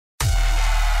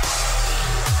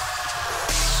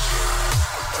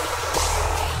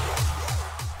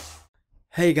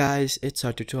Hey guys, it's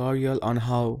a tutorial on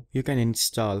how you can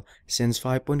install Sense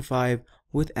 5.5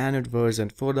 with Android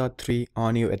version 4.3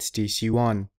 on your HTC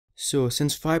One. So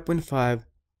Sense 5.5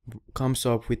 comes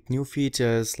up with new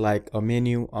features like a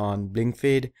menu on blink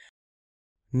fade,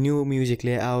 new music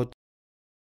layout,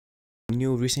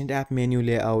 new recent app menu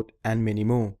layout, and many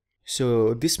more.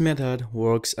 So this method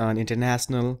works on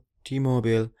international,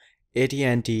 T-Mobile,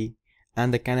 AT&T,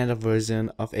 and the Canada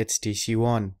version of HTC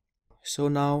One. So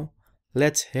now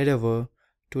let's head over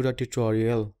to the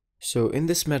tutorial. So in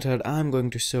this method, I'm going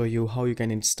to show you how you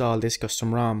can install this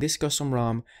custom ROM. This custom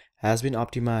ROM has been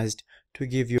optimized to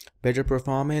give you better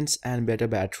performance and better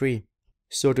battery.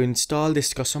 So to install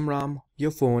this custom ROM,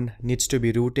 your phone needs to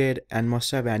be rooted and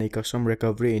must have any custom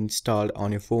recovery installed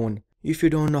on your phone. If you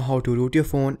don't know how to root your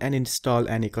phone and install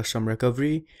any custom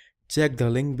recovery, check the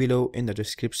link below in the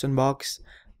description box.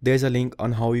 There's a link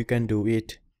on how you can do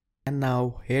it. And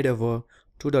now head over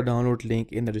to the download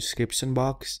link in the description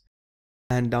box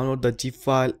and download the zip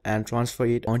file and transfer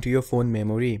it onto your phone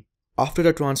memory. After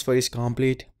the transfer is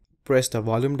complete, press the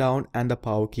volume down and the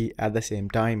power key at the same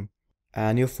time,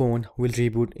 and your phone will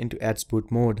reboot into its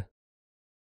boot mode.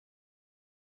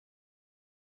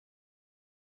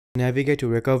 Navigate to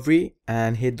recovery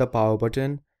and hit the power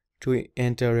button to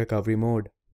enter recovery mode.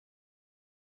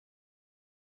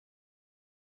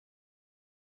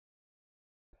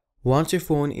 Once your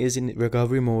phone is in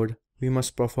recovery mode, we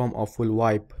must perform a full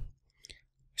wipe.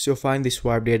 So find the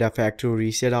Swipe Data Factory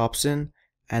Reset option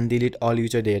and delete all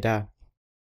user data.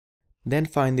 Then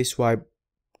find the Swipe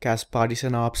Cache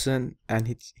Partition option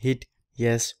and hit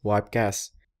Yes Wipe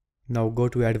Cache. Now go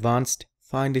to Advanced,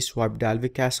 find the Swipe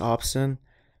Dalvik Cache option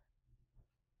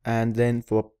and then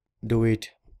do it.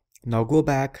 Now go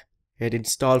back, hit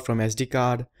Install from SD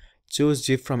card, choose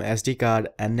zip from SD card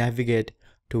and navigate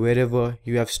to wherever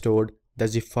you have stored the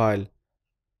zip file.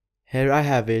 Here I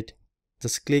have it,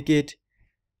 just click it,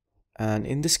 and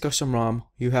in this custom ROM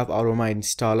you have Aroma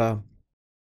installer.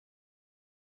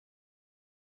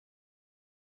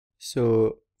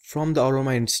 So from the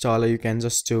Aroma installer you can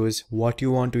just choose what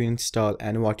you want to install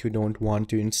and what you don't want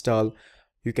to install.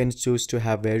 You can choose to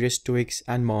have various tweaks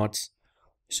and mods.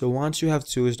 So once you have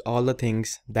chosen all the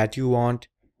things that you want,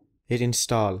 hit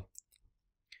install.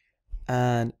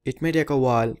 And it may take a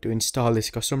while to install this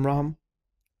custom ROM.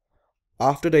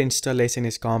 After the installation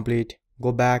is complete,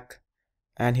 go back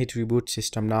and hit reboot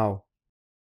system now.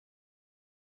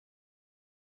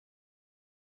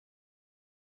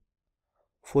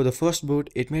 For the first boot,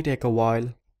 it may take a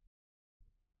while.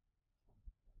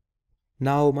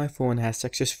 Now my phone has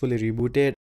successfully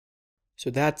rebooted.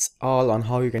 So that's all on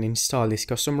how you can install this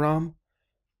custom ROM.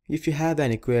 If you have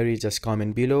any queries, just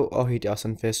comment below or hit us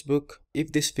on Facebook.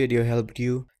 If this video helped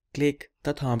you, click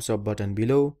the thumbs up button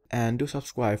below and do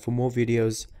subscribe for more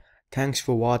videos. Thanks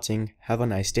for watching. Have a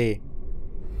nice day.